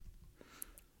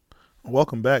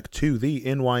Welcome back to the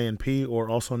NYNP, or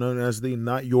also known as the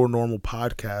Not Your Normal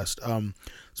Podcast.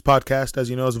 This podcast, as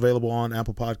you know, is available on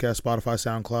Apple Podcasts, Spotify,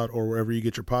 SoundCloud, or wherever you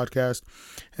get your podcast.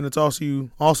 And it's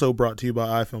also brought to you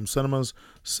by iFilm Cinemas,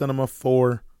 cinema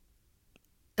for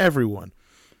everyone.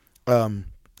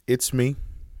 It's me.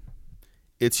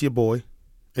 It's your boy.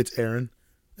 It's Aaron.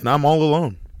 And I'm all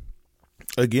alone.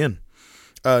 Again.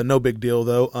 No big deal,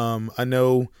 though. I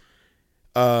know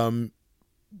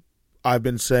I've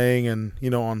been saying, and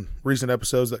on recent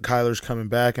episodes, that Kyler's coming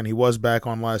back, and he was back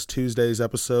on last Tuesday's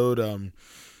episode.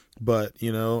 But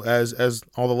as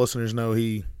all the listeners know,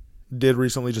 he did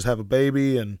recently just have a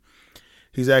baby, and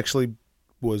he's actually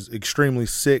was extremely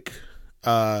sick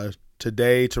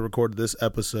today to record this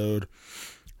episode.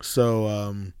 So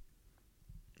I'm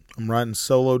riding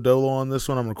solo dolo on this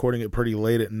one. I'm recording it pretty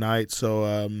late at night,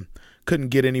 so couldn't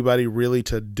get anybody really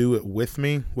to do it with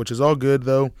me, which is all good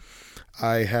though.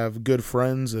 I have good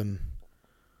friends, and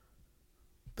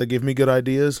they give me good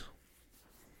ideas.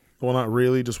 Well, not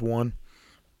really, just one.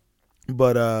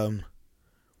 But,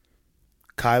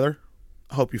 Kyler,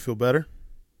 I hope you feel better.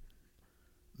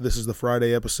 This is the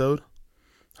Friday episode.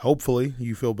 Hopefully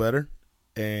you feel better,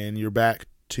 and you're back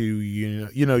to,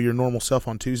 your normal self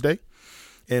on Tuesday.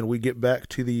 And we get back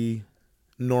to the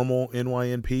normal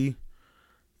NYNP,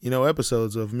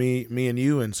 episodes of me and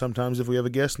you, and sometimes if we have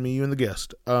a guest, me, you, and the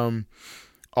guest.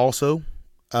 Also,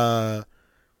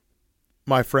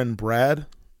 my friend Brad,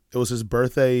 it was his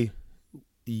birthday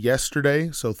yesterday,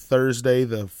 so Thursday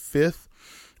the 5th.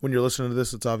 When you're listening to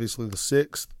this, it's obviously the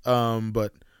 6th.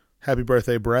 But happy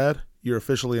birthday, Brad. You're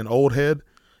officially an old head.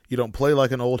 You don't play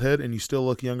like an old head, and you still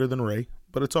look younger than Ray,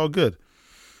 but it's all good.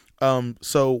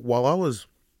 So while I was,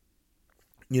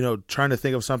 trying to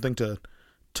think of something to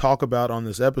talk about on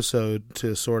this episode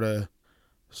to sort of,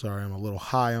 sorry, I'm a little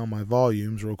high on my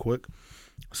volumes real quick.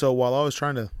 So while I was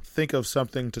trying to think of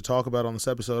something to talk about on this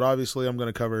episode, obviously I'm going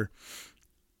to cover,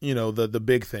 the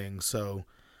big things. So,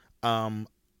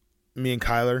 me and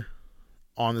Kyler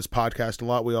on this podcast a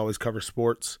lot, we always cover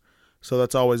sports. So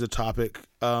that's always a topic.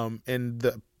 In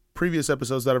the previous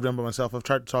episodes that I've done by myself, I've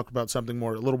tried to talk about something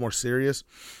a little more serious,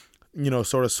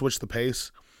 sort of switch the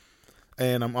pace.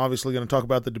 And I'm obviously going to talk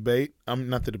about the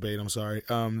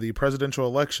presidential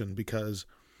election, because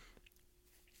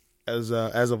as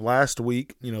of last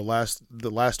week,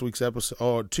 last week's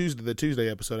episode, the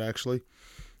Tuesday episode actually,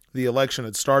 the election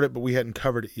had started, but we hadn't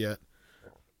covered it yet.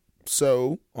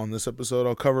 So on this episode,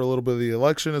 I'll cover a little bit of the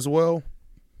election as well.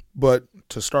 But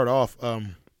to start off,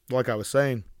 like I was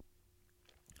saying,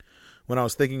 when I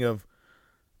was thinking of,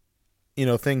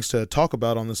 things to talk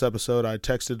about on this episode, I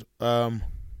texted,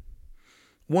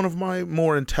 one of my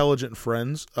more intelligent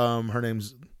friends, her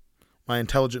name's my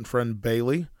intelligent friend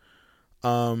Bailey,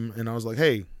 and I was like,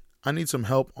 hey, I need some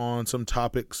help on some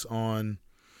topics on,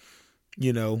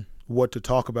 what to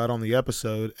talk about on the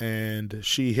episode, and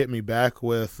she hit me back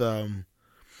with,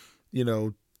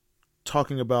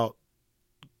 talking about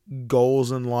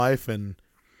goals in life and,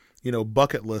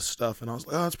 bucket list stuff, and I was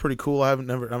like, oh, that's pretty cool. I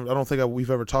don't think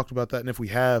we've ever talked about that, and if we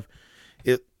have,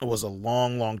 it was a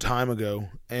long, long time ago,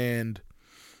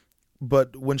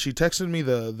 But when she texted me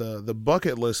the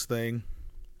bucket list thing,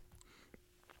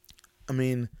 I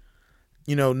mean,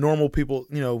 normal people,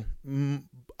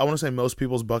 I want to say most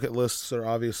people's bucket lists are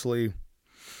obviously,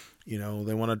 they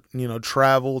want to,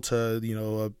 travel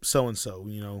to,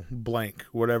 so-and-so, blank,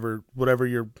 whatever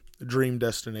your dream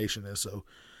destination is. So,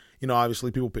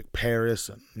 obviously people pick Paris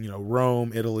and,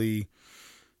 Rome, Italy,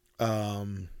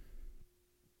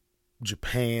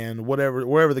 Japan,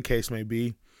 wherever the case may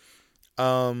be.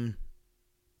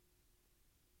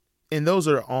 And those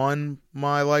are on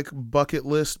my bucket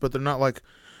list, but they're not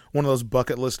one of those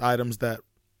bucket list items that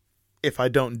if I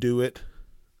don't do it,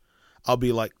 I'll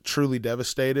be truly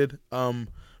devastated.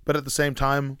 But at the same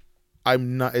time,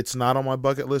 it's not on my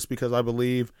bucket list, because I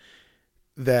believe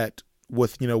that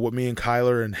with, what me and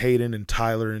Kyler and Hayden and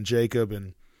Tyler and Jacob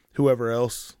and whoever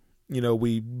else,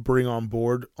 we bring on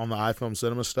board on the iFilm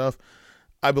Cinema stuff,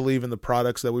 I believe in the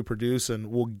products that we produce,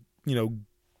 and we'll,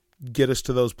 get us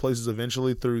to those places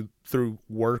eventually through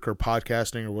work or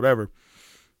podcasting or whatever.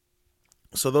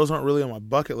 So those aren't really on my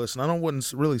bucket list, and I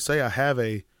wouldn't really say I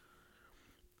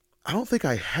don't think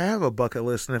I have a bucket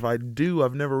list, and if I do,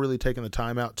 I've never really taken the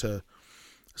time out to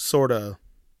sort of,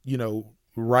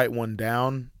 write one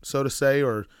down, so to say,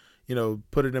 or,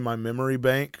 put it in my memory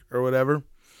bank or whatever.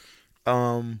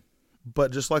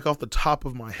 But just off the top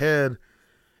of my head,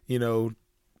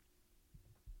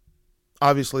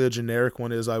 obviously a generic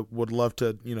one is I would love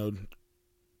to,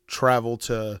 travel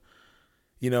to,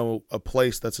 a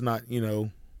place that's not,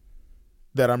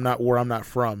 that I'm not where I'm not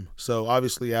from. So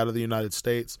obviously out of the United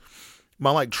States,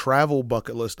 my like travel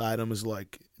bucket list item is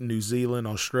like New Zealand,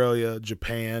 Australia,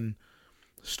 Japan,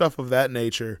 stuff of that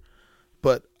nature.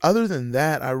 But other than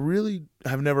that, I really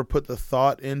have never put the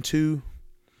thought into,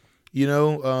 you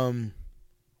know,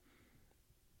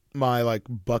 my like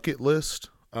bucket list.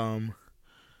 And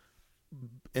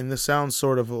this sounds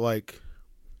sort of like,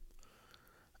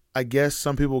 I guess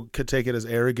some people could take it as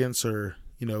arrogance or,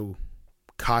 you know,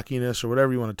 cockiness or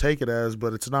whatever you want to take it as,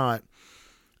 but it's not.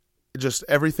 Just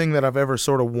everything that I've ever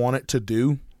sort of wanted to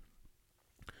do,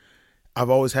 I've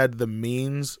always had the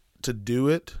means to do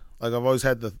it. Like I've always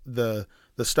had the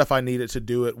stuff I needed to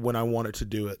do it when I wanted to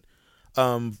do it.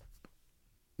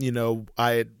 You know,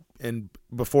 and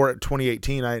before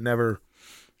 2018, I had never,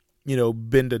 you know,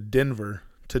 been to Denver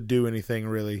to do anything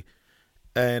really.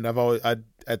 And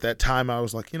at that time I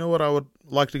was like, you know what, I would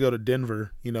like to go to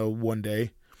Denver, you know, one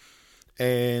day.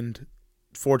 And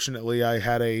fortunately I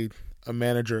had a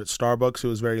manager at Starbucks who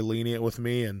was very lenient with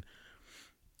me and,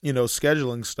 you know,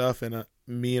 scheduling stuff. And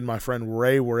me and my friend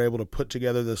Ray were able to put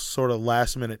together this sort of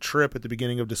last minute trip at the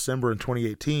beginning of December in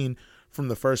 2018 from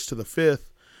the 1st to the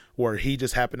 5th, where he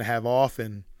just happened to have off.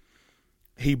 And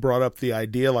he brought up the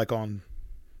idea like on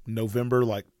November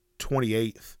like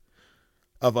 28th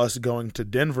of us going to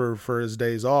Denver for his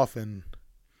days off. And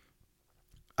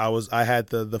I had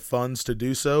the funds to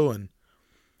do so, and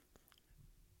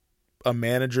a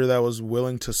manager that was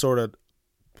willing to sort of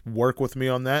work with me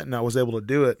on that, and I was able to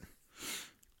do it.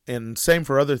 And same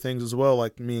for other things as well.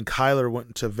 Like me and Kyler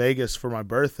went to Vegas for my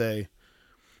birthday,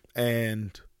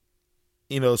 and,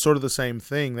 you know, sort of the same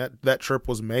thing. That trip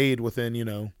was made within, you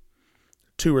know,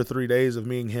 2 or 3 days of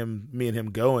me and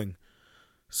him going.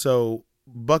 So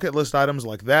bucket list items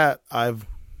like that,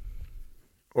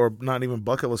 or not even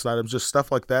bucket list items, just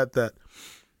stuff like that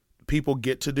people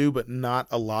get to do, but not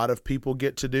a lot of people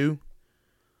get to do.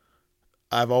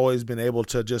 I've always been able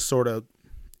to just sort of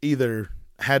either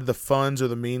had the funds or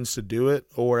the means to do it,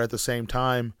 or at the same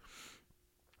time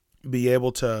be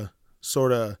able to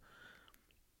sort of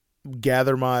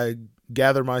gather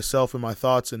myself and my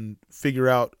thoughts and figure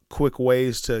out quick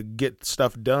ways to get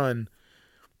stuff done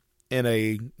in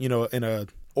a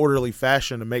orderly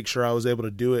fashion to make sure I was able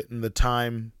to do it in the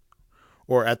time,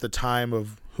 or at the time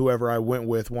of whoever I went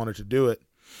with wanted to do it.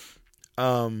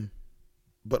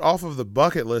 But off of the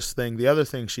bucket list thing, the other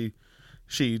thing she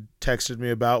texted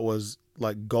me about was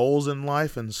like goals in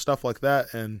life and stuff like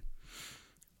that. And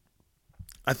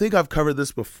I think I've covered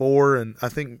this before, and I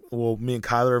think, well, me and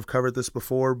Kyler have covered this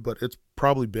before, but it's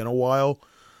probably been a while,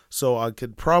 so I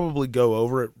could probably go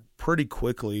over it pretty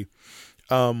quickly.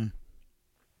 When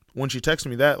she texted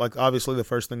me that, like, obviously the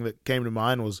first thing that came to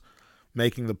mind was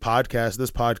making this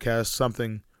podcast,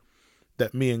 something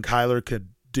that me and Kyler could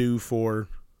do for,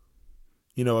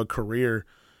 you know, a career.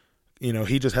 You know,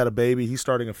 he just had a baby, he's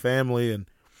starting a family, and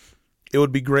it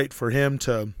would be great for him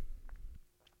to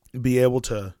be able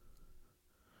to,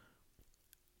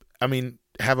 I mean,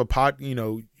 have a you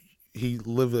know, he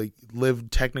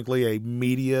lived technically a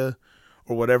media,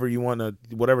 or whatever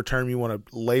term you want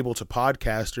to label to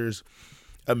podcasters,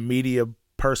 a media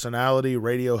personality,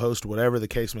 radio host, whatever the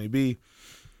case may be.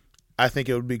 I think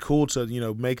it would be cool to, you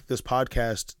know, make this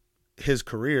podcast his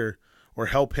career, or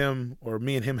help him, or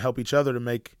me and him help each other to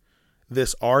make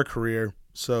this our career.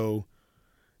 So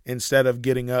instead of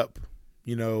getting up,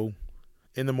 you know,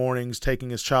 in the mornings, taking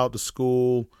his child to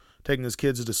school, taking his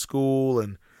kids to school,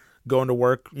 and going to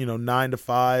work, you know, 9 to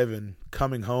 5, and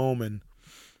coming home and,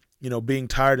 you know, being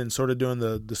tired and sort of doing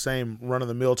the same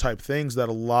run-of-the-mill type things that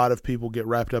a lot of people get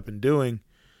wrapped up in doing,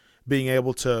 being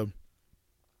able to,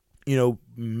 you know,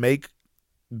 make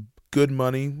good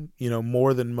money, you know,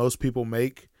 more than most people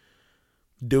make,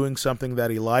 doing something that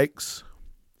he likes,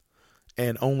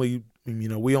 and only, you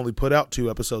know, we only put out 2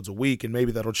 episodes a week, and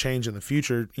maybe that'll change in the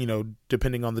future, you know,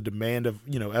 depending on the demand of,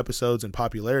 you know, episodes and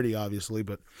popularity, obviously.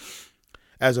 But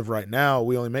as of right now,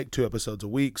 we only make 2 episodes a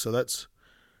week. So that's,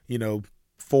 you know,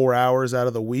 4 hours out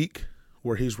of the week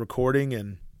where he's recording.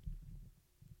 And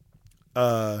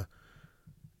other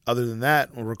than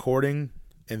that, we're recording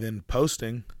and then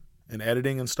posting and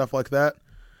editing and stuff like that.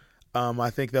 I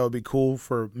think that would be cool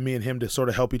for me and him to sort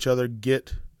of help each other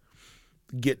get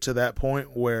to that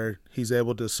point where he's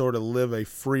able to sort of live a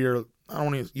freer, I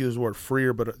don't want to use the word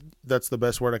freer, but that's the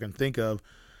best word I can think of,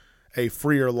 a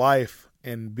freer life,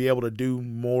 and be able to do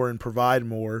more and provide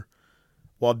more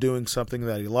while doing something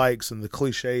that he likes. And the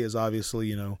cliche is obviously,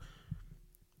 you know,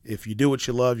 if you do what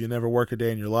you love, you never work a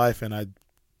day in your life. And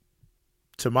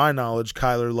to my knowledge,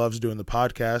 Kyler loves doing the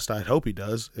podcast. I'd hope he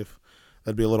does. If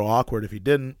that'd be a little awkward if he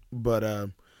didn't,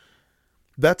 but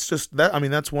that's just that. I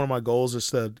mean, that's one of my goals. Is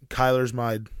that Kyler's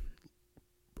my,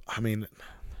 I mean,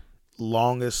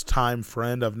 longest time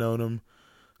friend. I've known him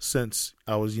since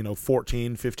I was,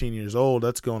 14, 15 years old.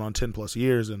 That's going on 10 plus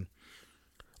years. And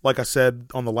like I said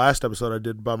on the last episode I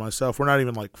did by myself, we're not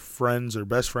even like friends or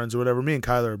best friends or whatever. Me and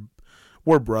Kyler,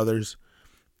 we're brothers.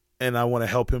 And I want to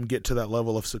help him get to that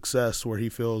level of success where he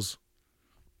feels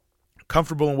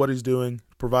comfortable in what he's doing,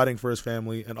 providing for his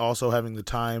family, and also having the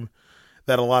time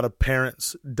that a lot of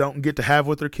parents don't get to have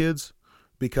with their kids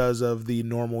because of the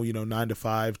normal, 9 to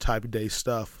 5 type of day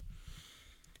stuff.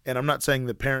 And I'm not saying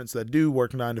that parents that do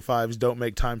work 9 to 5s don't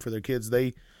make time for their kids.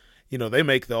 They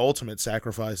make the ultimate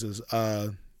sacrifices,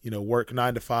 work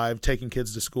 9 to 5, taking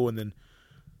kids to school, and then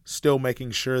still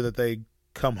making sure that they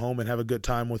come home and have a good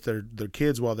time with their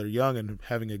kids while they're young and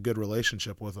having a good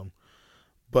relationship with them.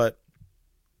 But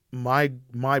my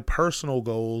personal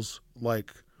goals,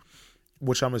 like,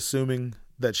 which I'm assuming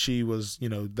that she was,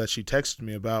 that she texted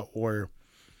me about, or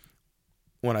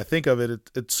when I think of it,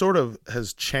 it sort of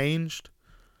has changed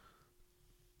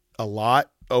a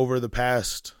lot over the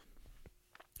past,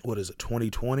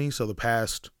 2020? So the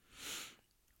past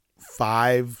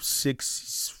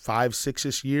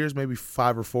 6-ish years, maybe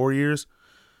 5 or 4 years.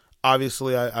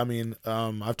 Obviously,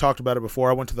 I've talked about it before.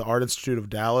 I went to the Art Institute of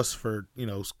Dallas for,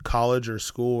 college or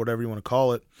school, whatever you want to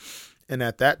call it. And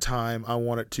at that time, I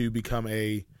wanted to become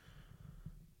a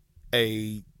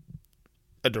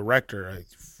director, a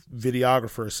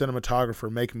videographer, a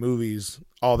cinematographer, make movies,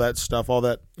 all that stuff, all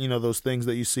that, those things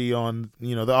that you see on,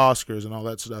 the Oscars and all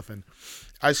that stuff. And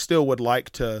I still would like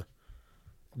to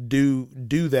do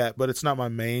that, but it's not my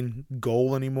main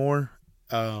goal anymore.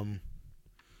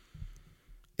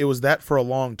 It was that for a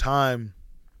long time,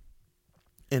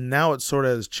 and now it sort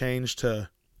of has changed to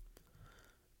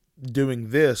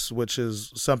doing this, which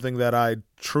is something that I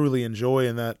truly enjoy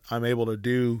and that I'm able to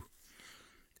do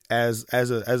as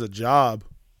a job,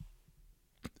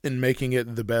 in making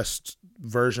it the best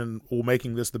version, or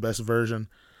making this the best version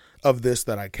of this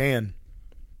that I can.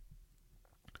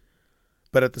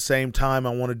 But at the same time, I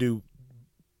want to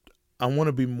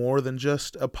be more than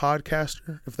just a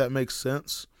podcaster, if that makes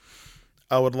sense.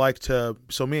 I would like to,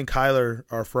 so me and Kyler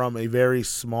are from a very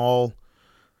small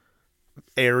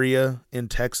area in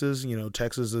Texas.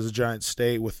 Texas is a giant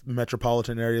state with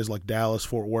metropolitan areas like Dallas,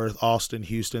 Fort Worth, Austin,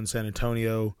 Houston, San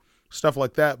Antonio, stuff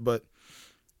like that. But,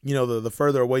 the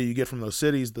further away you get from those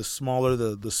cities, the smaller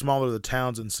the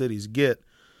towns and cities get.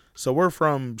 So we're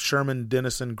from Sherman,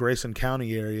 Denison, Grayson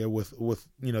County area with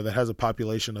that has a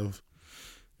population of,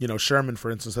 Sherman,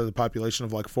 for instance, has a population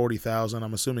of like 40,000.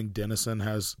 I'm assuming Denison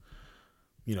has,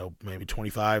 maybe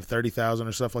 25, 30,000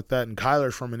 or stuff like that. And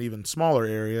Kyler's from an even smaller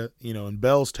area, in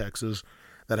Bells, Texas,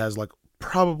 that has like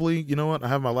probably, I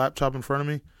have my laptop in front of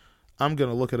me. I'm going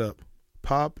to look it up.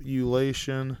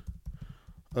 Population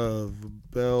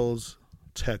of Bells,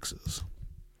 Texas.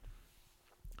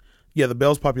 Yeah, the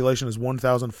Bells population is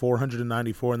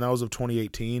 1,494, and that was of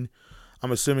 2018.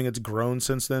 I'm assuming it's grown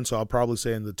since then, so I'll probably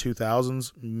say in the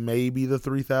 2000s, maybe the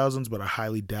 3000s, but I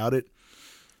highly doubt it.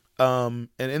 And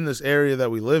in this area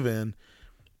that we live in,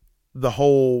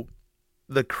 the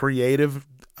creative,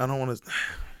 I don't want to,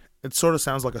 it sort of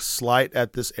sounds like a slight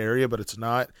at this area, but it's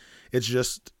not. It's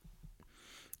just,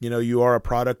 you are a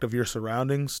product of your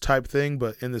surroundings type thing.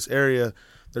 But in this area,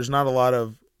 there's not a lot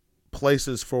of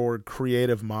places for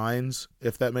creative minds,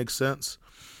 if that makes sense.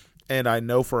 And I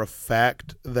know for a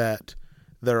fact that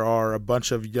there are a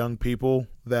bunch of young people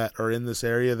that are in this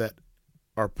area that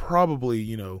are probably,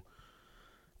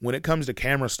 when it comes to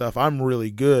camera stuff, I'm really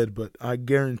good, but I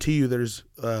guarantee you there's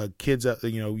kids,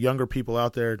 younger people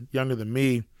out there, younger than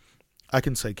me. I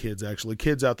can say kids, actually.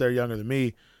 Kids out there younger than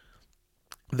me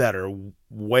that are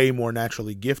way more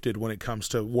naturally gifted when it comes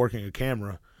to working a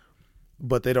camera,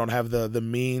 but they don't have the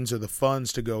means or the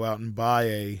funds to go out and buy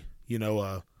a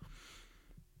 $2,000,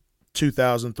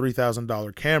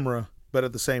 $3,000 camera. But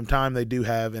at the same time, they do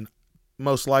have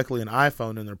most likely an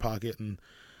iPhone in their pocket. And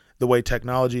the way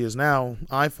technology is now,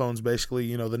 iPhones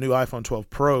basically, the new iPhone 12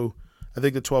 Pro, I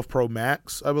think the 12 Pro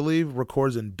Max, I believe,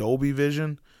 records in Dolby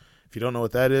Vision. If you don't know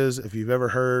what that is, if you've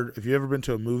ever been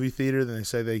to a movie theater, then they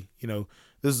say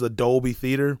this is a Dolby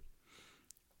theater.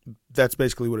 That's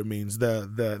basically what it means.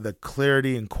 The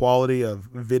clarity and quality of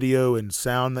video and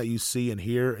sound that you see and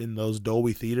hear in those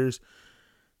Dolby theaters,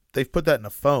 they've put that in a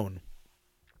phone.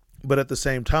 But at the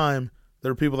same time,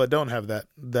 there are people that don't have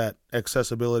that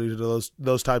accessibility to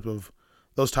those types of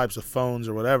phones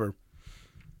or whatever.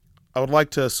 I would like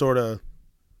to sort of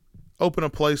open a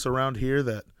place around here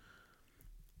that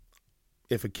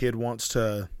if a kid wants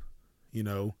to,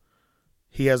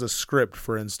 he has a script,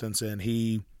 for instance, and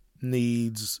he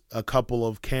needs a couple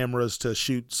of cameras to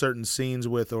shoot certain scenes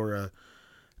with, or a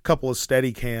couple of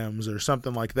steady cams or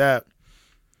something like that.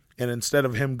 And instead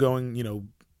of him going,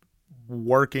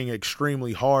 working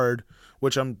extremely hard,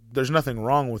 which there's nothing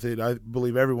wrong with it. I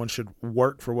believe everyone should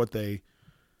work for what they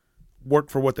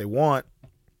want.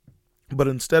 But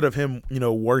instead of him,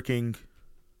 working,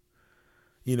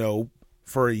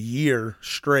 for a year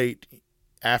straight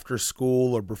after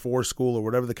school or before school or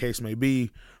whatever the case may be,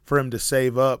 for him to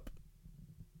save up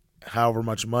however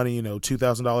much money,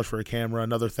 $2,000 for a camera,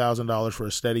 another $1,000 for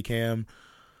a steady cam,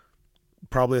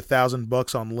 probably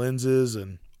 $1,000 on lenses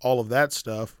and all of that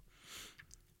stuff,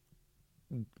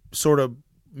 sort of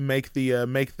make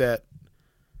that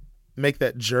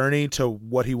journey to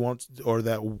what he wants, or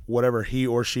that whatever he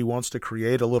or she wants to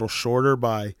create, a little shorter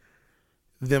by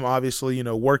them obviously,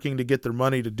 working to get their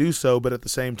money to do so, but at the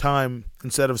same time,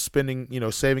 instead of spending,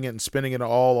 saving it and spending it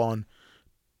all on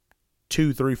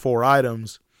 2, 3, 4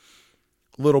 items,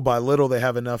 little by little, they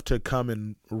have enough to come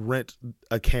and rent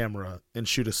a camera and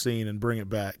shoot a scene and bring it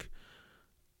back.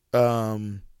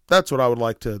 That's what I would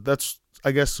like to, that's,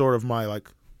 I guess, sort of my,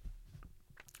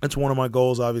 it's one of my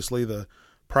goals. Obviously, the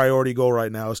priority goal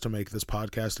right now is to make this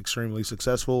podcast extremely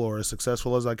successful, or as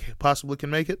successful as I possibly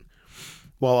can make it,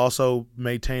 while also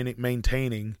maintaining,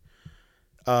 maintaining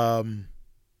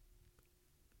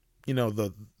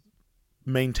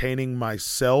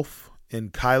myself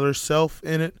and Kyler's self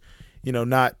in it,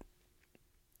 not,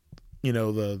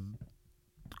 the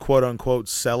quote unquote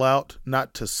sellout,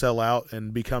 not to sell out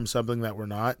and become something that we're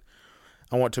not.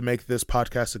 I want to make this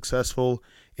podcast successful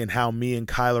in how me and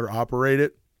Kyler operate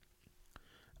it.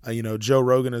 Joe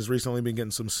Rogan has recently been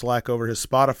getting some slack over his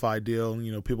Spotify deal.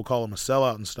 People call him a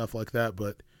sellout and stuff like that.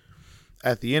 But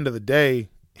at the end of the day,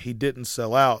 he didn't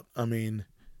sell out. I mean,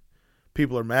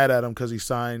 people are mad at him because he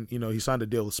signed a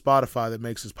deal with Spotify that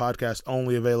makes his podcast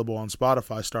only available on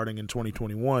Spotify starting in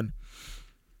 2021.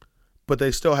 But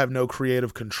they still have no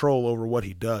creative control over what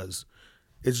he does.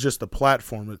 It's just the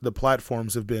platform. The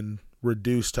platforms have been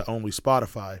reduced to only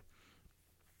Spotify.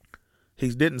 He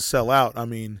didn't sell out. I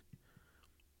mean,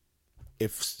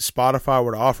 if Spotify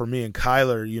were to offer me and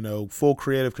Kyler, full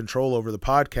creative control over the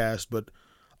podcast, but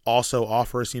also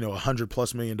offer us,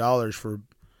 $100+ million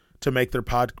to make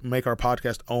our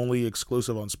podcast only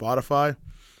exclusive on Spotify,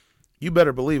 you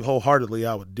better believe wholeheartedly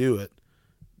I would do it,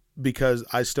 because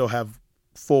I still have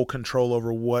full control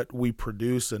over what we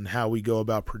produce and how we go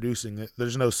about producing it.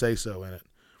 There's no say-so in it.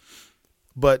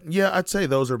 But yeah, I'd say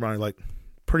those are my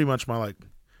pretty much my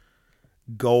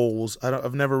goals.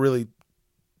 I've never really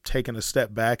taken a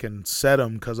step back and set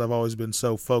them, because I've always been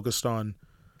so focused on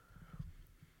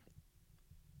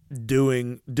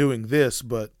doing this.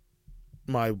 But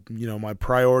my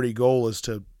priority goal is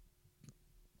to,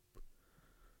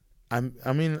 I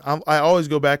always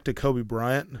go back to Kobe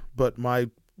Bryant, but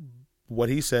what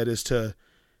he said is to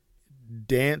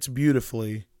dance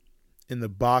beautifully in the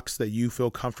box that you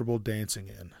feel comfortable dancing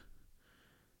in.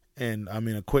 And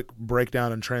a quick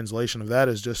breakdown and translation of that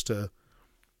is just to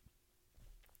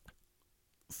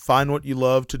find what you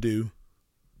love to do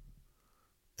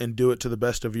and do it to the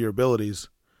best of your abilities.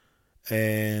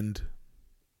 And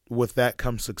with that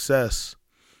comes success.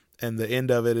 And the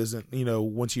end of it isn't,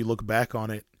 once you look back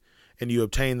on it and you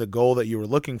obtain the goal that you were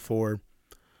looking for,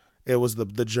 it was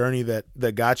the journey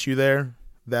that got you there.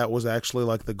 That was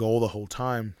actually the goal the whole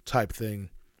time type thing.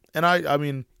 And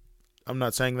I'm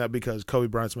not saying that because Kobe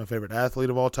Bryant's my favorite athlete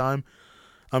of all time.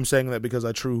 I'm saying that because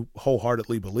I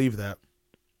wholeheartedly believe that.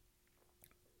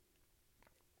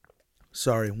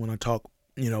 Sorry, when I talk,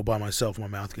 by myself, my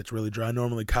mouth gets really dry.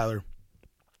 Normally Kyler,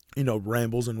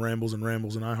 rambles and rambles and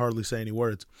rambles, and I hardly say any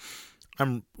words.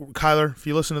 Kyler, if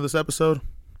you listen to this episode,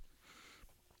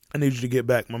 I need you to get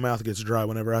back. My mouth gets dry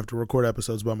whenever I have to record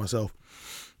episodes by myself.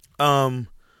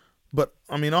 But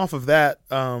off of that,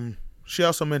 she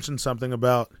also mentioned something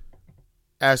about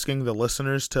asking the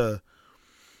listeners to,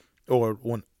 or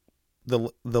when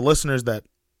the listeners that,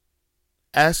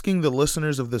 asking the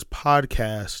listeners of this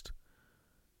podcast,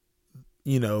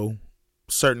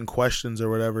 certain questions or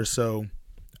whatever. So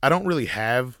I don't really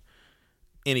have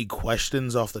any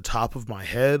questions off the top of my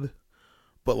head,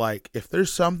 but if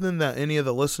there's something that any of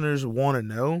the listeners want to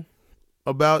know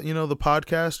about, the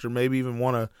podcast, or maybe even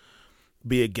want to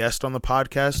be a guest on the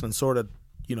podcast and sort of,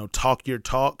 talk your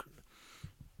talk,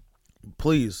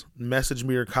 please message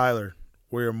me or Kyler.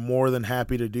 We're more than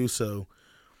happy to do so.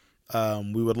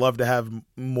 We would love to have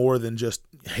more than just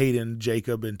Hayden,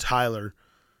 Jacob, and Tyler.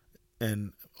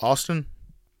 And Austin,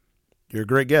 you're a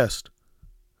great guest.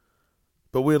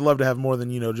 But we'd love to have more than,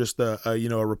 just a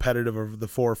repetitive of the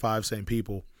 4 or 5 same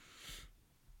people.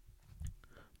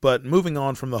 But moving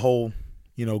on from the whole,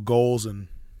 goals and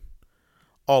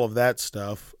all of that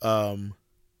stuff, the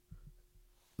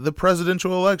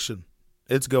presidential election,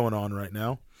 it's going on right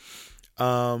now.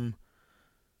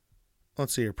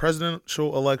 Let's see here,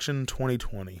 presidential election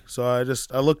 2020. So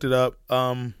I looked it up.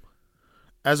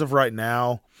 As of right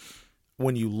now,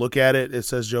 when you look at it, it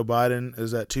says Joe Biden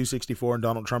is at 264 and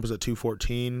Donald Trump is at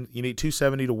 214. You need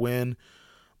 270 to win,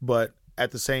 but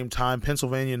at the same time,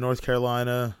 Pennsylvania, North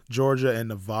Carolina, Georgia, and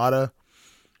Nevada,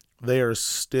 they are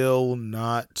still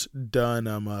not done.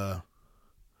 And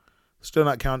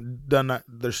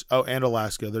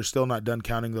Alaska, they're still not done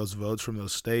counting those votes from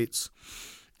those states.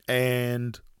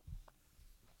 And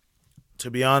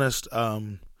to be honest,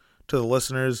 to the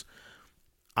listeners,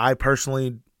 I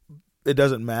personally, it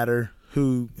doesn't matter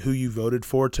who you voted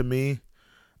for to me.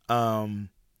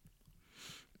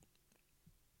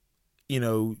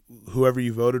 Whoever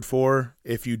you voted for,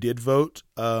 if you did vote,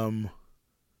 I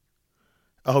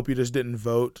hope you just didn't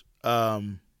vote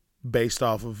based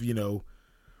off of,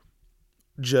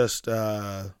 just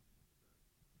how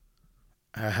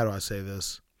do I say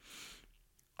this?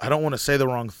 I don't want to say the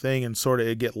wrong thing and sort of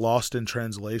it get lost in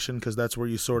translation, because that's where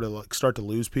you sort of like start to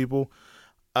lose people.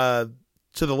 To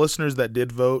the listeners that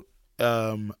did vote,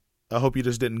 I hope you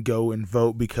just didn't go and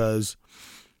vote because,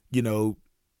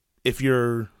 if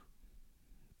you're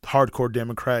hardcore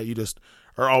Democrat, you just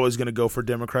are always going to go for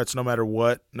Democrats no matter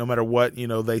what,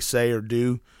 they say or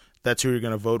do. That's who you're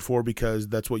going to vote for because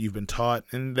that's what you've been taught.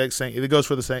 And it goes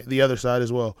for the other side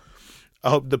as well. I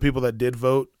hope the people that did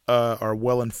vote are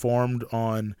well informed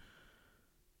on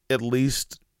at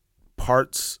least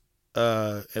parts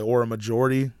or a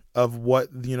majority of what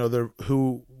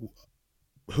who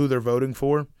they're voting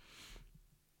for.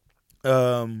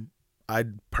 I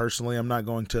personally, I'm not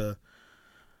going to.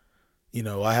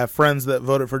 I have friends that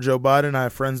voted for Joe Biden. I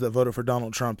have friends that voted for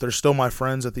Donald Trump. They're still my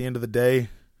friends at the end of the day.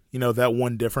 That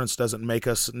one difference doesn't make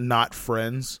us not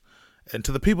friends. And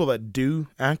to the people that do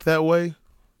act that way,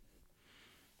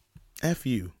 F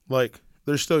you. Like,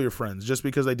 they're still your friends. Just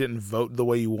because they didn't vote the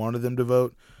way you wanted them to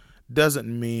vote doesn't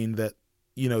mean that,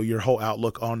 your whole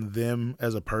outlook on them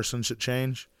as a person should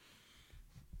change.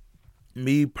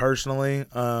 Me personally,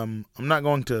 I'm not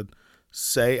going to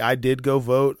say I did go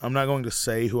vote. I'm not going to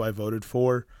say who I voted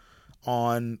for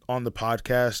on the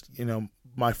podcast.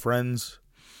 My friends,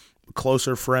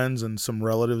 closer friends, and some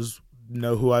relatives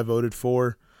know who I voted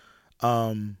for.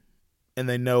 And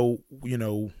they know,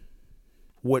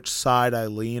 which side I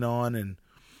lean on and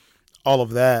all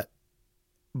of that.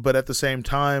 But at the same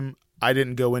time, I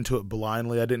didn't go into it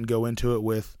blindly. I didn't go into it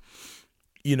with,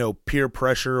 peer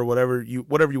pressure or whatever you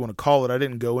want to call it. I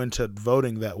didn't go into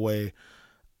voting that way.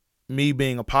 Me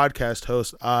being a podcast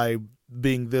host,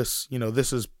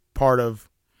 this is part of,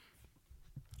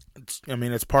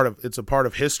 it's a part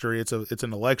of history. It's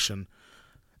an election.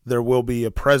 There will be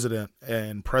a president,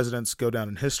 and presidents go down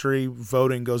in history.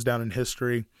 Voting goes down in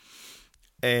history.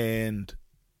 And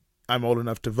I'm old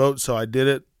enough to vote, so I did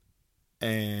it.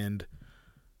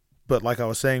 But like I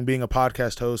was saying, being a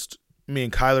podcast host, me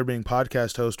and Kyler being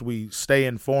podcast host, we stay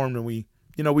informed and we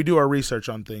do our research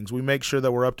on things. We make sure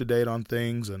that we're up to date on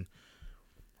things, and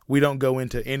we don't go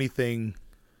into anything,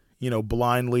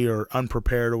 blindly or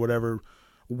unprepared or whatever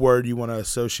word you want to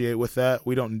associate with that.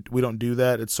 We don't do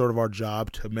that. It's sort of our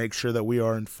job to make sure that we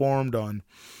are informed on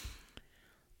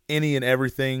any and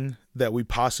everything that we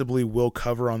possibly will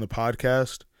cover on the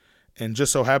podcast. And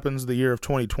just so happens the year of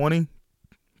 2020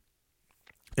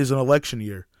 is an election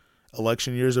year.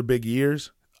 Election years are big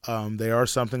years. They are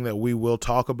something that we will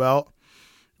talk about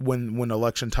when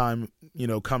election time,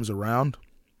 comes around.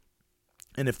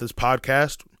 And if this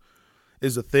podcast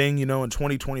is a thing, in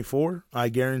 2024, I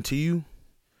guarantee you,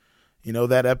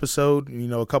 that episode,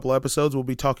 a couple episodes, we'll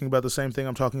be talking about the same thing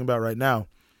I'm talking about right now,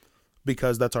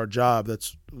 because that's our job.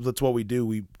 That's what we do.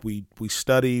 We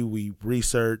study, we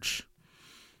research,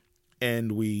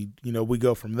 and we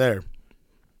go from there.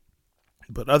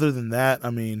 But other than that,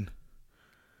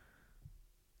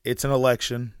 it's an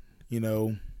election.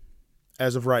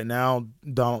 As of right now,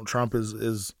 Donald Trump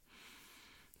is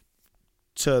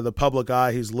to the public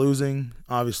eye, he's losing,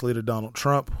 obviously, to Donald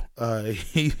Trump.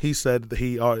 He said that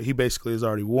he basically has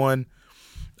already won.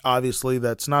 Obviously,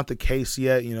 that's not the case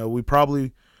yet. We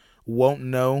probably won't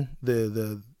know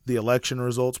the election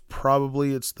results.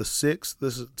 Probably it's the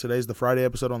 6th. Today's the Friday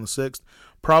episode on the 6th.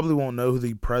 Probably won't know who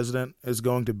the president is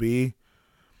going to be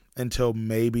until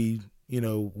maybe,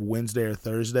 Wednesday or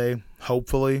Thursday,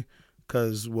 hopefully,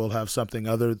 because we'll have something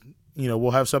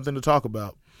we'll have something to talk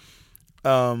about.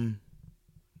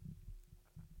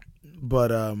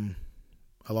 But I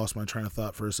lost my train of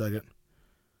thought for a second.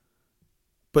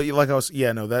 But like I was,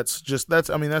 yeah, no, that's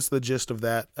the gist of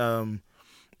that.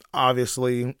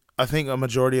 Obviously, I think a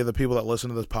majority of the people that listen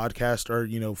to this podcast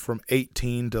are, from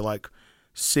 18 to like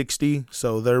 60.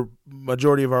 So their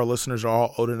majority of our listeners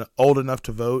are all old enough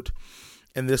to vote.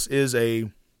 And it's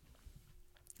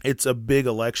a big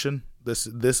election.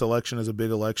 This election is a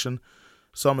big election.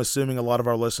 So I'm assuming a lot of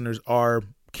our listeners are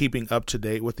keeping up to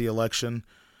date with the election,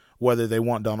 whether they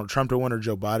want Donald Trump to win or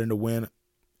Joe Biden to win.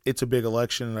 It's a big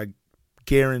election, and I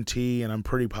guarantee, and I'm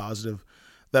pretty positive,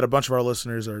 that a bunch of our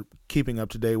listeners are keeping up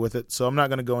to date with it. So I'm not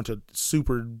going to go into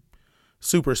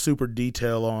super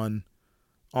detail on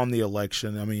the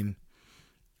election. I mean,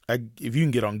 if you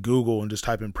can get on Google and just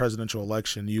type in presidential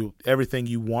election, everything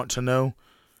you want to know,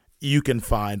 you can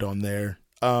find on there.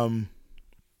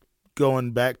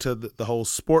 Going back to the whole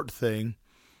sport thing,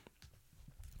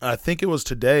 I think it was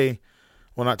today,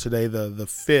 well, not today, the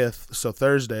 5th, so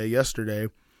Thursday, yesterday.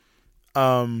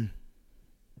 Not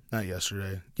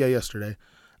yesterday. Yeah, yesterday.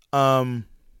 When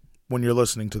you're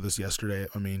listening to this yesterday,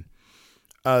 I mean,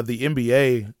 the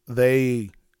NBA,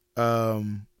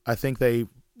 I think they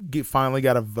finally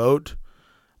got a vote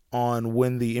on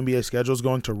when the NBA schedule is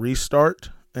going to restart,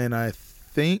 and I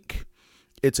think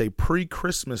it's a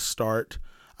pre-Christmas start.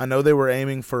 I know they were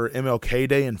aiming for MLK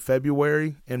Day in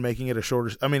February and making it it's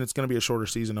going to be a shorter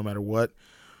season no matter what,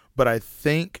 but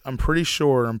I'm pretty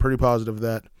positive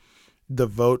that the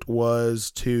vote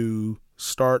was to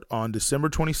start on December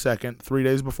 22nd, 3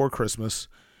 days before Christmas,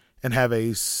 and have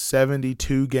a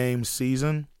 72-game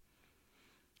season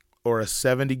or a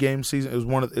 70-game season.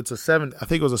 I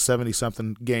think it was a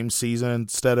 70-something game season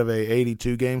instead of a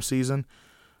 82-game season,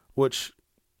 which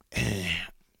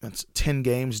that's 10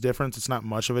 games difference. It's not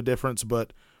much of a difference,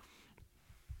 but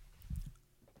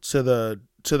to the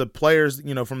players,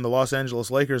 from the Los Angeles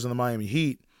Lakers and the Miami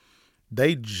Heat,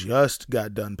 they just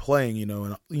got done playing,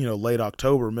 in late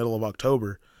October, middle of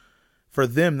October. For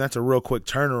them, that's a real quick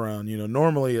turnaround.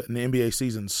 Normally an NBA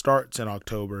season starts in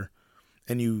October,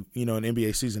 and an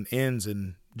NBA season ends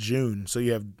in June. So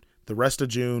you have the rest of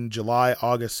June, July,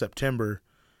 August, September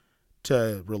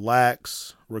to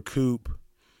relax, recoup,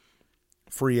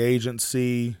 free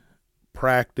agency,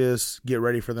 practice, get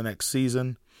ready for the next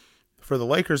season. For the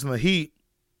Lakers and the Heat,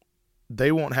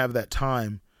 they won't have that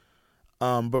time.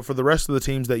 But for the rest of the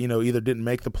teams that, either didn't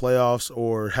make the playoffs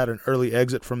or had an early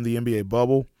exit from the NBA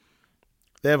bubble,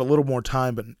 they have a little more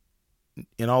time, but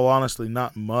in all honesty,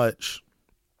 not much.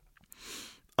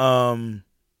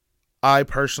 I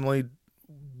personally,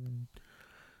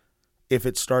 if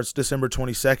it starts December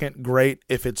 22nd, great.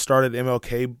 If it started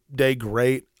MLK Day,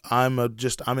 great. I'm an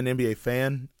NBA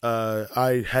fan.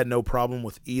 I had no problem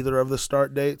with either of the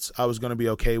start dates. I was going to be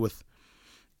okay with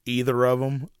either of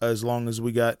them as long as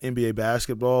we got NBA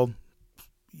basketball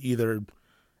either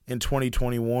in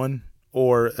 2021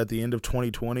 or at the end of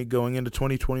 2020 going into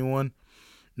 2021.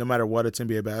 No matter what, it's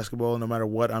NBA basketball. No matter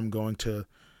what, I'm going to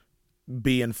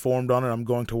be informed on it. I'm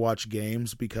going to watch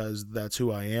games because that's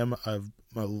who I am. I'm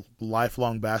a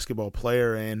lifelong basketball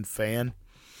player and fan.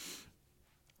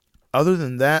 Other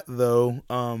than that, though,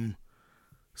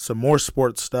 some more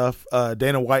sports stuff.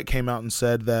 Dana White came out and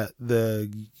said that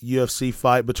the UFC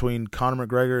fight between Conor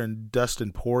McGregor and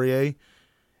Dustin Poirier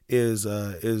is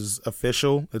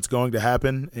official. It's going to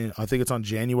happen. And I think it's on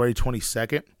January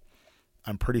 22nd.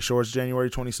 I'm pretty sure it's January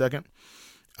 22nd.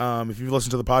 If you've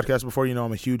listened to the podcast before,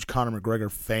 I'm a huge Conor McGregor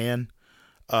fan.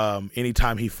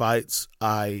 Anytime he fights,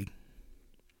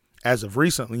 as of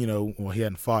recently, he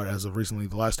hadn't fought as of recently.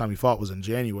 The last time he fought was in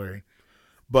January.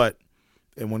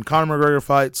 And when Conor McGregor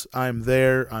fights, I'm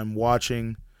there. I'm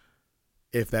watching.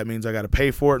 If that means I got to pay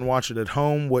for it and watch it at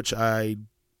home, which I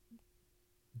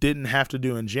didn't have to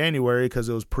do in January because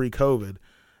it was pre-COVID.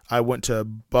 I went to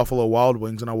Buffalo Wild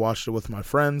Wings and I watched it with my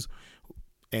friends,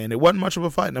 and it wasn't much of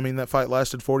a fight. I mean, that fight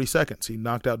lasted 40 seconds. He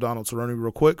knocked out Donald Cerrone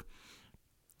real quick.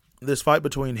 This fight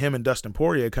between him and Dustin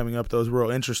Poirier coming up, though, was real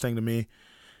interesting to me.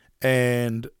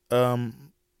 And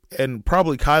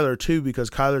probably Kyler too, because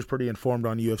Kyler's pretty informed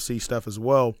on UFC stuff as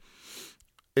well.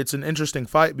 It's an interesting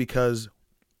fight because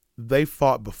they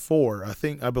fought before.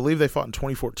 I believe they fought in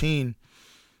 2014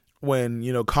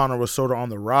 when, Conor was sort of on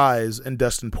the rise and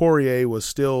Dustin Poirier was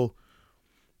still,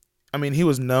 he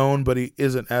was known, but he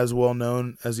isn't as well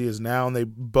known as he is now. And they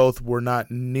both were not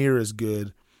near as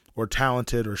good or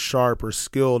talented or sharp or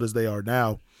skilled as they are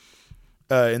now.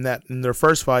 In their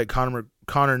first fight, Conor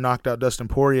knocked out Dustin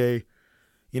Poirier,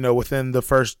 within the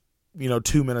first,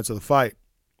 2 minutes of the fight,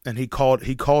 and he called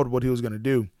what he was going to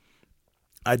do.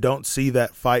 I don't see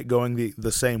that fight going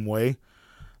the same way.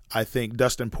 I think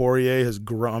Dustin Poirier has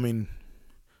grown.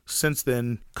 Since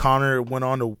then, Conor went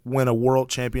on to win a world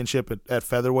championship at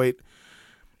featherweight.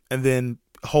 and then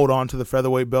hold on to the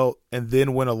featherweight belt and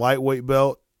then win a lightweight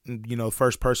belt. You know,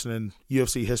 first person in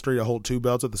UFC history to hold 2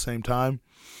 belts at the same time.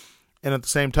 And at the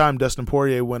same time, Dustin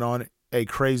Poirier went on a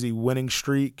crazy winning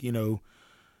streak, you know,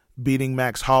 beating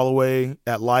Max Holloway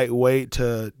at lightweight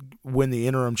to win the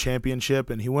interim championship.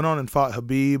 And he went on and fought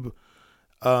Khabib,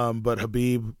 but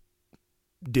Khabib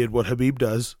did what Khabib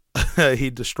does. He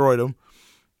destroyed him.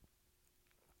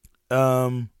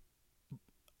 And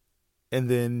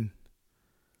then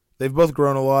they've both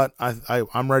grown a lot.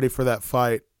 I'm ready for that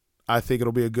fight. I think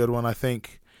it'll be a good one. I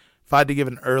think if I had to give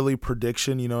an early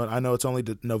prediction, you know, I know it's only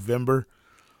November,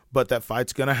 but that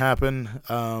fight's going to happen.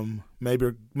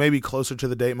 Maybe closer to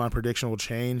the date, my prediction will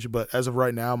change. But as of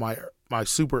right now, my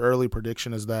super early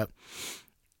prediction is that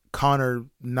Conor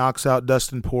knocks out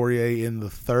Dustin Poirier in the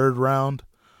 3rd round.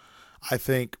 I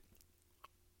think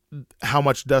how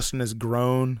much Dustin has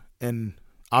grown, and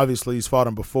obviously he's fought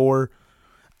him before.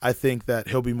 I think that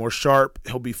he'll be more sharp.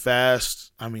 He'll be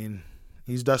fast. I mean,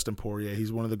 he's Dustin Poirier.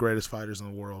 He's one of the greatest fighters in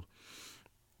the world.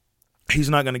 He's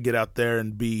not going to get out there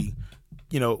and be,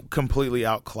 you know, completely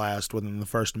outclassed within the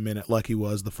first minute like he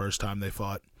was the first time they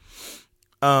fought.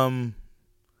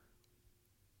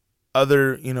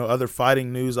 Other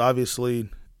fighting news, obviously,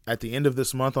 at the end of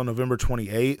this month on November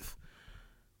 28th,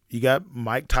 you got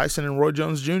Mike Tyson and Roy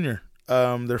Jones Jr.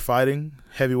 They're fighting,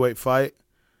 heavyweight fight,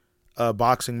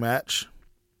 boxing match.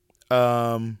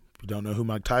 If you don't know who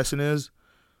Mike Tyson is,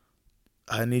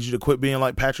 I need you to quit being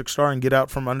like Patrick Starr and get out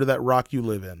from under that rock you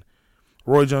live in.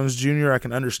 Roy Jones Jr., I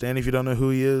can understand if you don't know who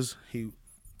he is.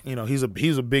 He's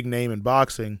a big name in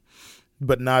boxing,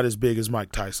 but not as big as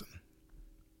Mike Tyson.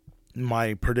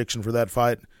 My prediction for that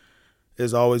fight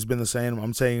has always been the same.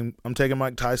 I'm taking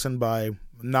Mike Tyson by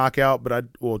knockout,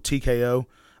 TKO.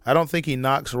 I don't think he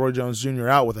knocks Roy Jones Jr.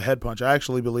 out with a head punch. I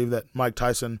actually believe that Mike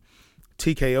Tyson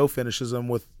TKO finishes him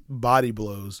with body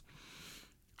blows.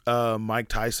 Mike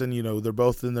Tyson, you know, they're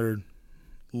both in their,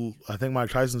 I think Mike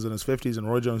Tyson's in his 50s and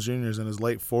Roy Jones Jr. is in his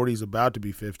late 40s, about to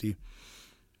be 50.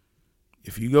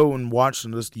 If you go and watch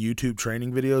some just YouTube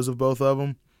training videos of both of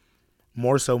them,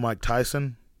 more so Mike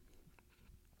Tyson,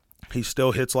 he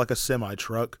still hits like a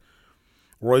semi-truck.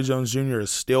 Roy Jones Jr. is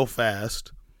still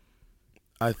fast.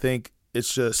 I think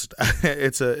it's just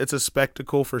it's a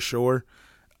spectacle for sure.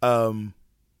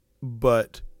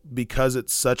 But because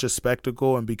it's such a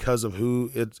spectacle and because of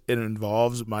who it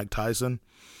involves, Mike Tyson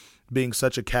being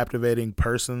such a captivating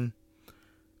person,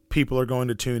 people are going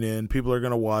to tune in. People are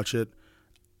going to watch it.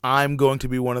 I'm going to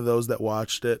be one of those that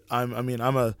watched it. I'm in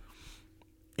my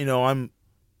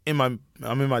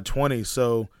 20s,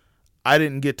 so I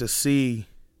didn't get to see,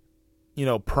 you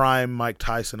know, prime Mike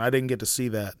Tyson. I didn't get to see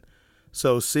that.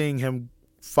 So seeing him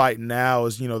fight now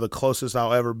is, you know, the closest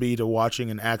I'll ever be to watching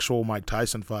an actual Mike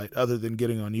Tyson fight, other than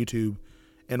getting on YouTube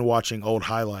and watching old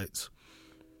highlights.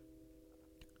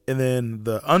 And then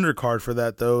the undercard for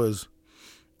that, though, is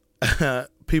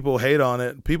people hate on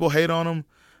it. People hate on him.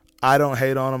 I don't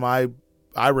hate on him.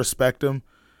 I respect him.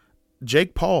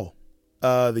 Jake Paul,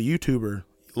 the YouTuber,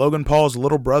 Logan Paul's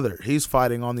little brother, he's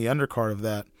fighting on the undercard of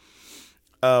that,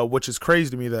 which is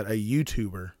crazy to me that a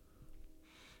YouTuber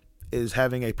is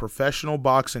having a professional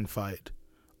boxing fight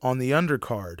on the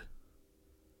undercard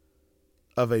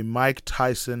of a Mike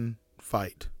Tyson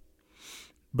fight.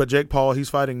 But Jake Paul, he's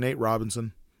fighting Nate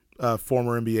Robinson,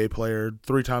 former NBA player,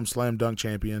 3-time slam dunk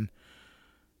champion.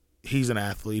 He's an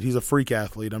athlete. He's a freak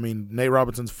athlete. I mean, Nate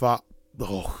Robinson's fought,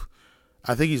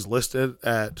 I think he's listed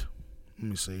at, let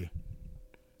me see.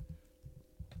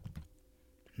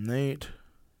 Nate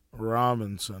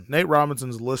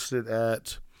Robinson's listed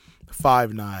at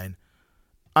 5'9".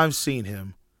 I've seen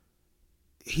him.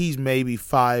 He's maybe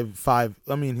 5'8",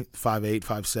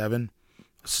 5'7".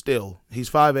 Still, he's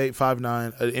 5'8",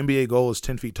 5'9". An NBA goal is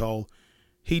 10 feet tall.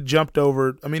 He jumped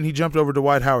over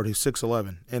Dwight Howard, who's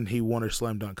 6'11", and he won a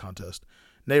slam dunk contest.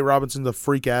 Nate Robinson's a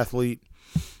freak athlete.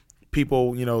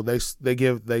 People, you know, they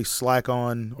slack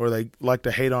on, or they like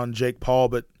to hate on Jake Paul,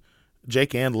 but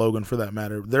Jake and Logan, for that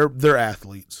matter, they're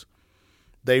athletes.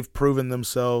 They've proven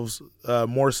themselves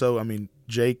more so. I mean,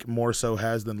 Jake more so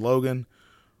has than Logan,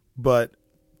 but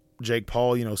Jake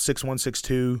Paul, you know, 6'1",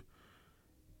 6'2",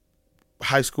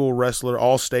 high school wrestler,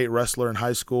 all-state wrestler in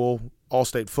high school,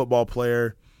 all-state football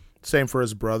player. Same for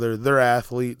his brother. They're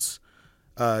athletes.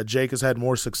 Jake has had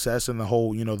more success in the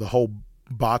whole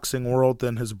boxing world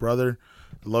than his brother.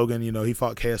 Logan, you know, he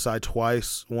fought KSI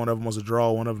twice. One of them was a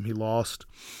draw. One of them he lost.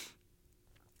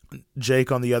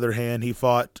 Jake, on the other hand, he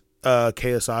fought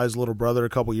KSI's little brother a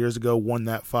couple years ago, won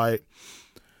that fight.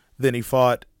 Then he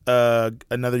fought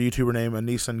another YouTuber named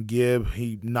Anisan Gibb.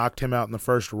 He knocked him out in the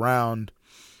first round,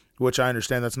 which I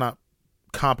understand that's not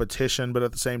competition, but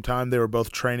at the same time, they were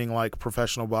both training like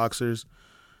professional boxers.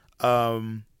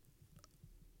 Nate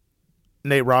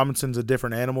Robinson's a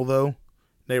different animal, though.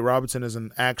 Nate Robinson is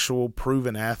an actual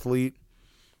proven athlete.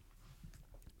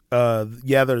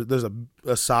 There's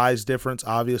a size difference,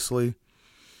 obviously.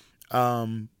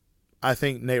 I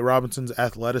think Nate Robinson's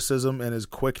athleticism and his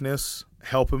quickness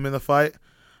help him in the fight.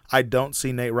 I don't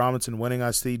see Nate Robinson winning.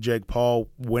 I see Jake Paul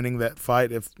winning that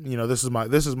fight. If this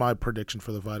is my prediction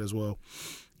for the fight as well.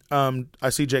 I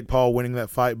see Jake Paul winning that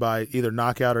fight by either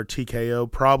knockout or TKO,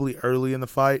 probably early in the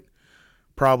fight,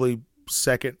 probably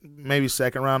maybe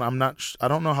second round. I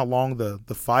don't know how long the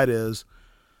fight is.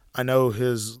 I know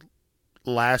his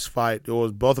last fight,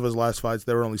 both of his last fights,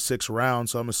 there were only 6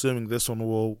 rounds, so I'm assuming this one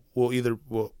will it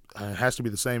has to be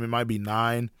the same. It might be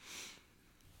 9.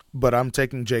 But I'm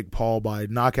taking Jake Paul by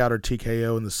knockout or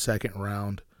TKO in the second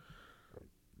round.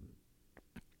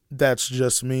 That's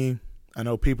just me. I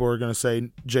know people are going to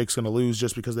say Jake's going to lose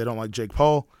just because they don't like Jake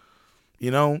Paul.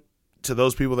 To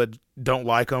those people that don't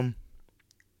like him,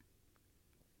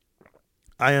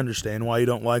 I understand why you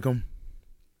don't like him.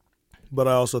 But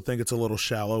I also think it's a little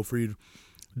shallow for you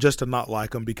just to not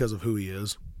like him because of who he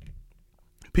is.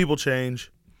 People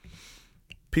change.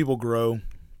 People grow.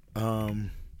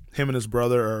 Him and his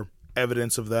brother are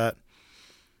evidence of that.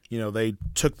 They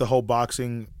took the whole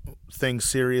boxing thing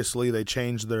seriously. They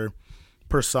changed their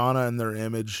persona and their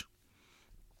image.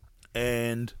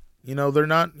 And, they're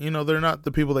not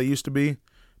the people they used to be.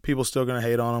 People still going to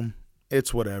hate on them.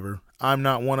 It's whatever. I'm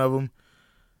not one of them.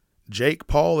 Jake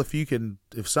Paul,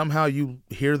 if somehow you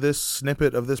hear this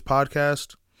snippet of this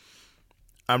podcast,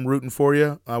 I'm rooting for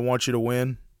you. I want you to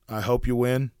win. I hope you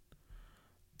win.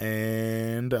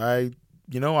 And I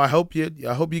hope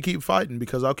you keep fighting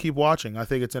because I'll keep watching. I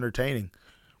think it's entertaining.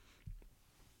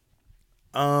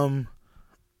 I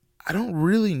don't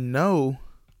really know.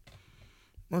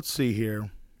 Let's see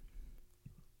here.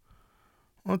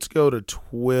 Let's go to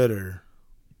Twitter.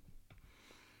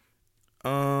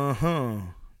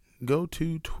 Go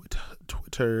to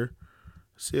Twitter.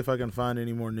 See if I can find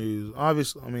any more news.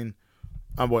 Obviously,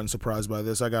 I wasn't surprised by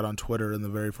this. I got on Twitter and the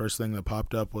very first thing that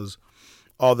popped up was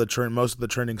most of the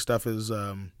trending stuff is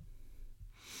the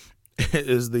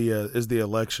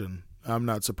election. I'm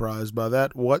not surprised by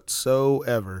that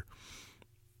whatsoever.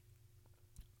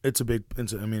 It's an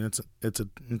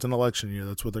election year.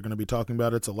 That's what they're going to be talking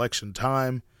about. It's election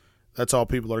time. That's all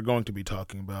people are going to be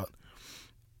talking about.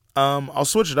 I'll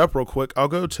switch it up real quick. I'll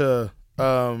go to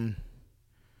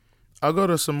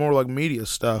some more like media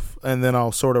stuff, and then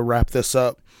I'll sort of wrap this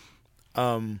up.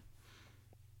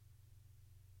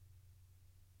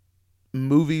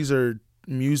 Movies or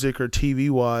music or TV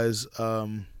wise,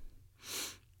 I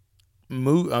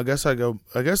guess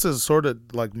it's sort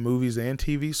of like movies and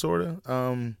TV sort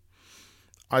of.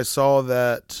 I saw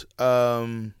that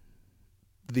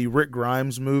the Rick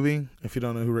Grimes movie. If you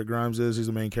don't know who Rick Grimes is, he's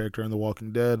the main character in The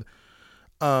Walking Dead.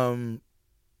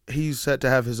 He's set to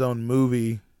have his own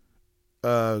movie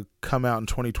come out in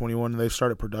 2021, and they've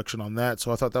started production on that.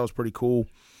 So I thought that was pretty cool.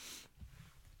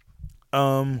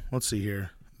 Let's see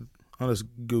here. I'll just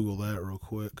Google that real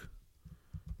quick.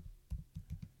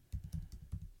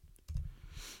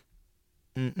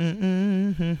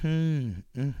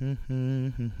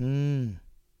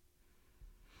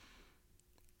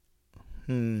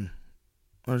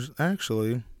 There's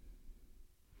actually...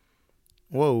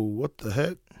 Whoa, what the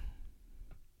heck?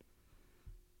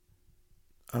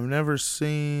 I've never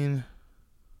seen...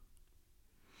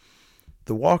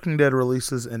 The Walking Dead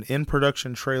releases an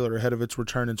in-production trailer ahead of its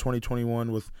return in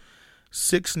 2021 with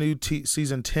 6 new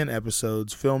season 10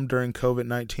 episodes filmed during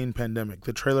COVID-19 pandemic.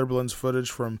 The trailer blends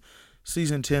footage from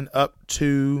season 10 up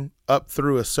through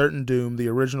A Certain Doom, the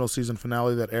original season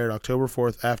finale that aired October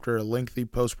 4th after a lengthy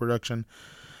post-production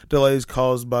delays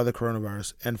caused by the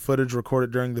coronavirus, and footage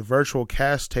recorded during the virtual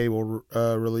cast table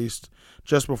released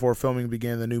just before filming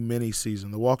began the new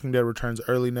mini-season. The Walking Dead returns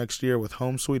early next year with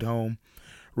Home Sweet Home,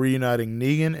 reuniting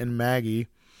Negan and Maggie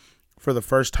for the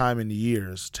first time in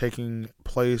years, taking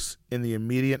place in the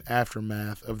immediate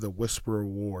aftermath of the Whisperer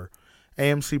War.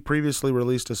 AMC previously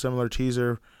released a similar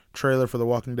teaser trailer for The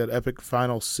Walking Dead epic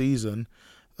final season,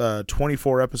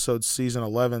 24-episode season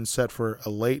 11, set for a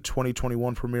late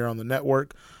 2021 premiere on the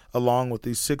network. Along with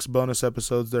these 6 bonus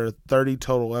episodes, there are 30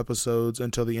 total episodes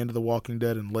until the end of The Walking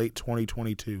Dead in late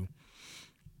 2022.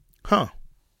 I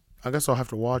guess I'll have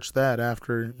to watch that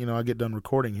after, I get done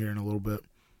recording here in a little bit.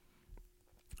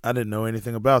 I didn't know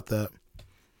anything about that.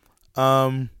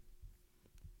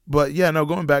 But yeah, no,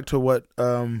 going back to what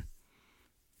my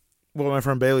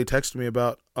friend Bailey texted me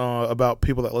about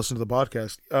people that listen to the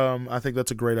podcast. I think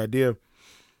that's a great idea.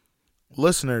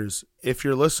 listeners, if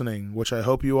you're listening, which I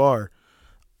hope you are,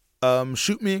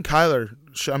 shoot me,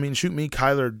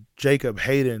 Kyler, Jacob,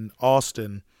 Hayden,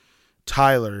 Austin,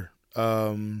 Tyler.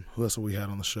 Who else have we had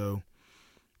on the show?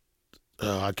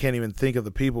 I can't even think of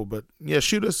the people, but yeah,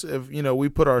 shoot us if we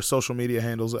put our social media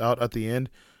handles out at the end.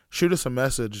 Shoot us a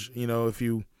message, if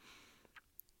you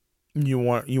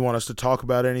want us to talk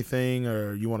about anything,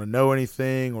 or you want to know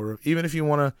anything, or even if you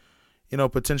want to,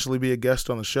 potentially be a guest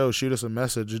on the show, shoot us a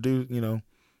message.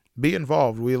 Be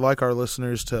involved. We like our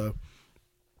listeners to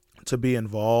be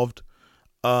involved.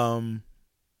 We've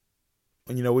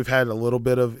had a little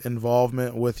bit of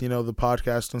involvement with, the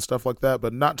podcast and stuff like that,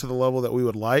 but not to the level that we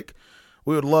would like.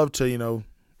 We would love to,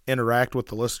 interact with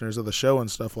the listeners of the show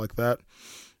and stuff like that,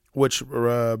 which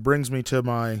brings me to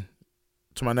my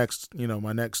next,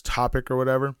 my next topic or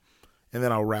whatever, and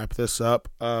then I'll wrap this up.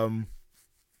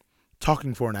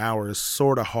 Talking for an hour is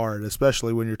sort of hard,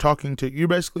 especially when you're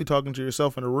basically talking to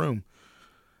yourself in a room.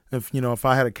 If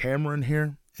I had a camera in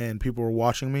here and people were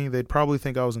watching me, they'd probably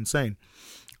think I was insane.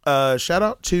 Shout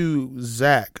out to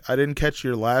Zach. I didn't catch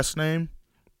your last name,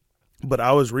 but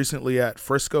I was recently at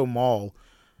Frisco Mall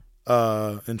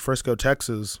in Frisco,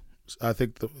 Texas. I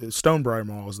think the Stonebriar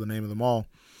Mall is the name of the mall.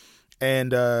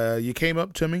 And you came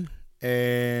up to me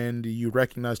and you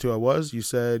recognized who I was. You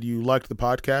said you liked the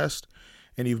podcast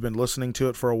and you've been listening to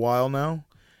it for a while now.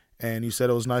 And you said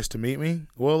it was nice to meet me.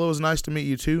 Well, it was nice to meet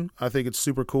you too. I think it's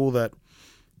super cool that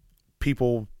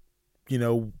people,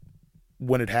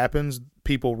 when it happens,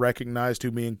 people recognize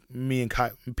who me and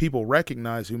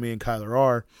Kyler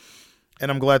are.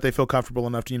 And I'm glad they feel comfortable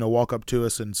enough to, walk up to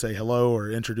us and say hello or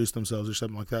introduce themselves or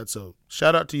something like that. So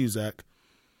shout out to you, Zach.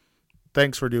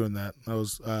 Thanks for doing that. That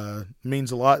was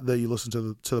means a lot that you listen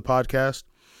to the podcast.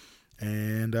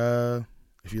 And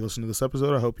if you listen to this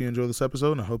episode, I hope you enjoy this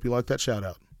episode, and I hope you like that shout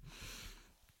out.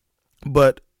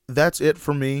 But that's it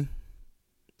for me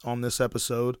on this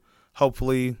episode.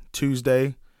 Hopefully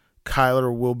Tuesday,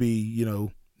 Kyler will be,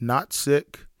 not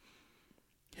sick.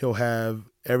 He'll have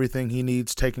everything he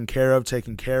needs taken care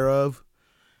of.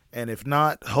 And if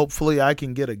not, hopefully I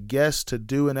can get a guest to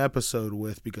do an episode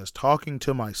with, because talking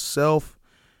to myself,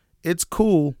 it's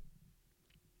cool,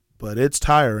 but it's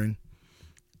tiring.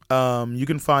 You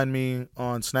can find me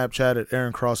on Snapchat at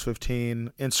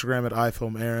AaronCross15, Instagram at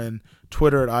iFilmAaron,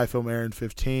 Twitter at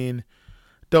iFilmAaron15.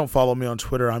 Don't follow me on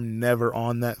Twitter. I'm never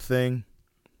on that thing.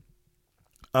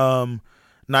 Not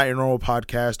Your Normal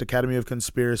Podcast, Academy of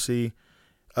Conspiracy,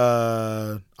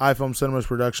 iFilm Cinemas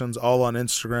Productions, all on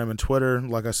Instagram and Twitter.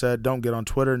 Like I said, don't get on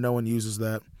Twitter. No one uses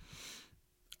that.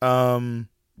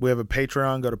 We have a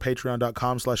Patreon. Go to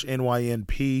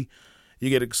patreon.com/NYNP. You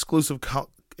get exclusive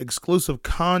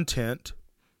content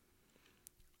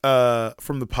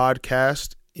from the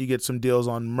podcast. You get some deals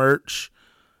on merch,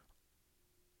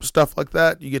 stuff like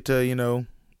that. You get to,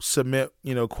 submit,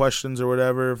 questions or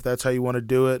whatever, if that's how you want to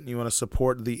do it, and you want to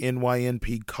support the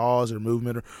NYNP cause or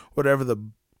movement or whatever the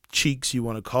cheeks you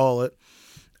want to call it.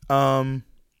 But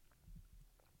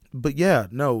yeah,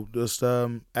 no, just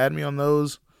add me on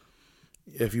those.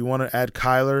 If you want to add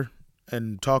Kyler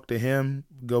and talk to him,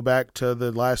 go back to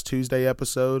the last Tuesday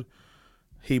episode.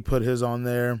 He put his on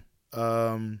there.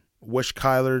 Wish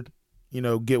Kyler,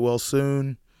 get well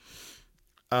soon.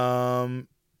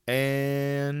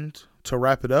 And to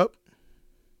wrap it up,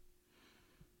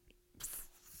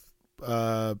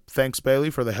 thanks Bailey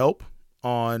for the help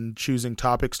on choosing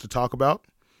topics to talk about.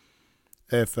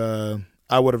 If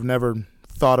I would have never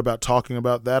thought about talking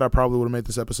about that, I probably would have made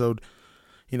this episode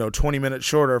 20 minutes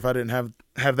shorter if I didn't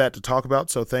have that to talk about.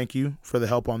 So thank you for the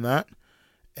help on that.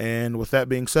 And with that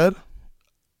being said,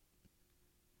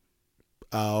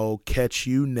 I'll catch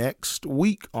you next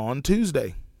week on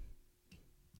Tuesday.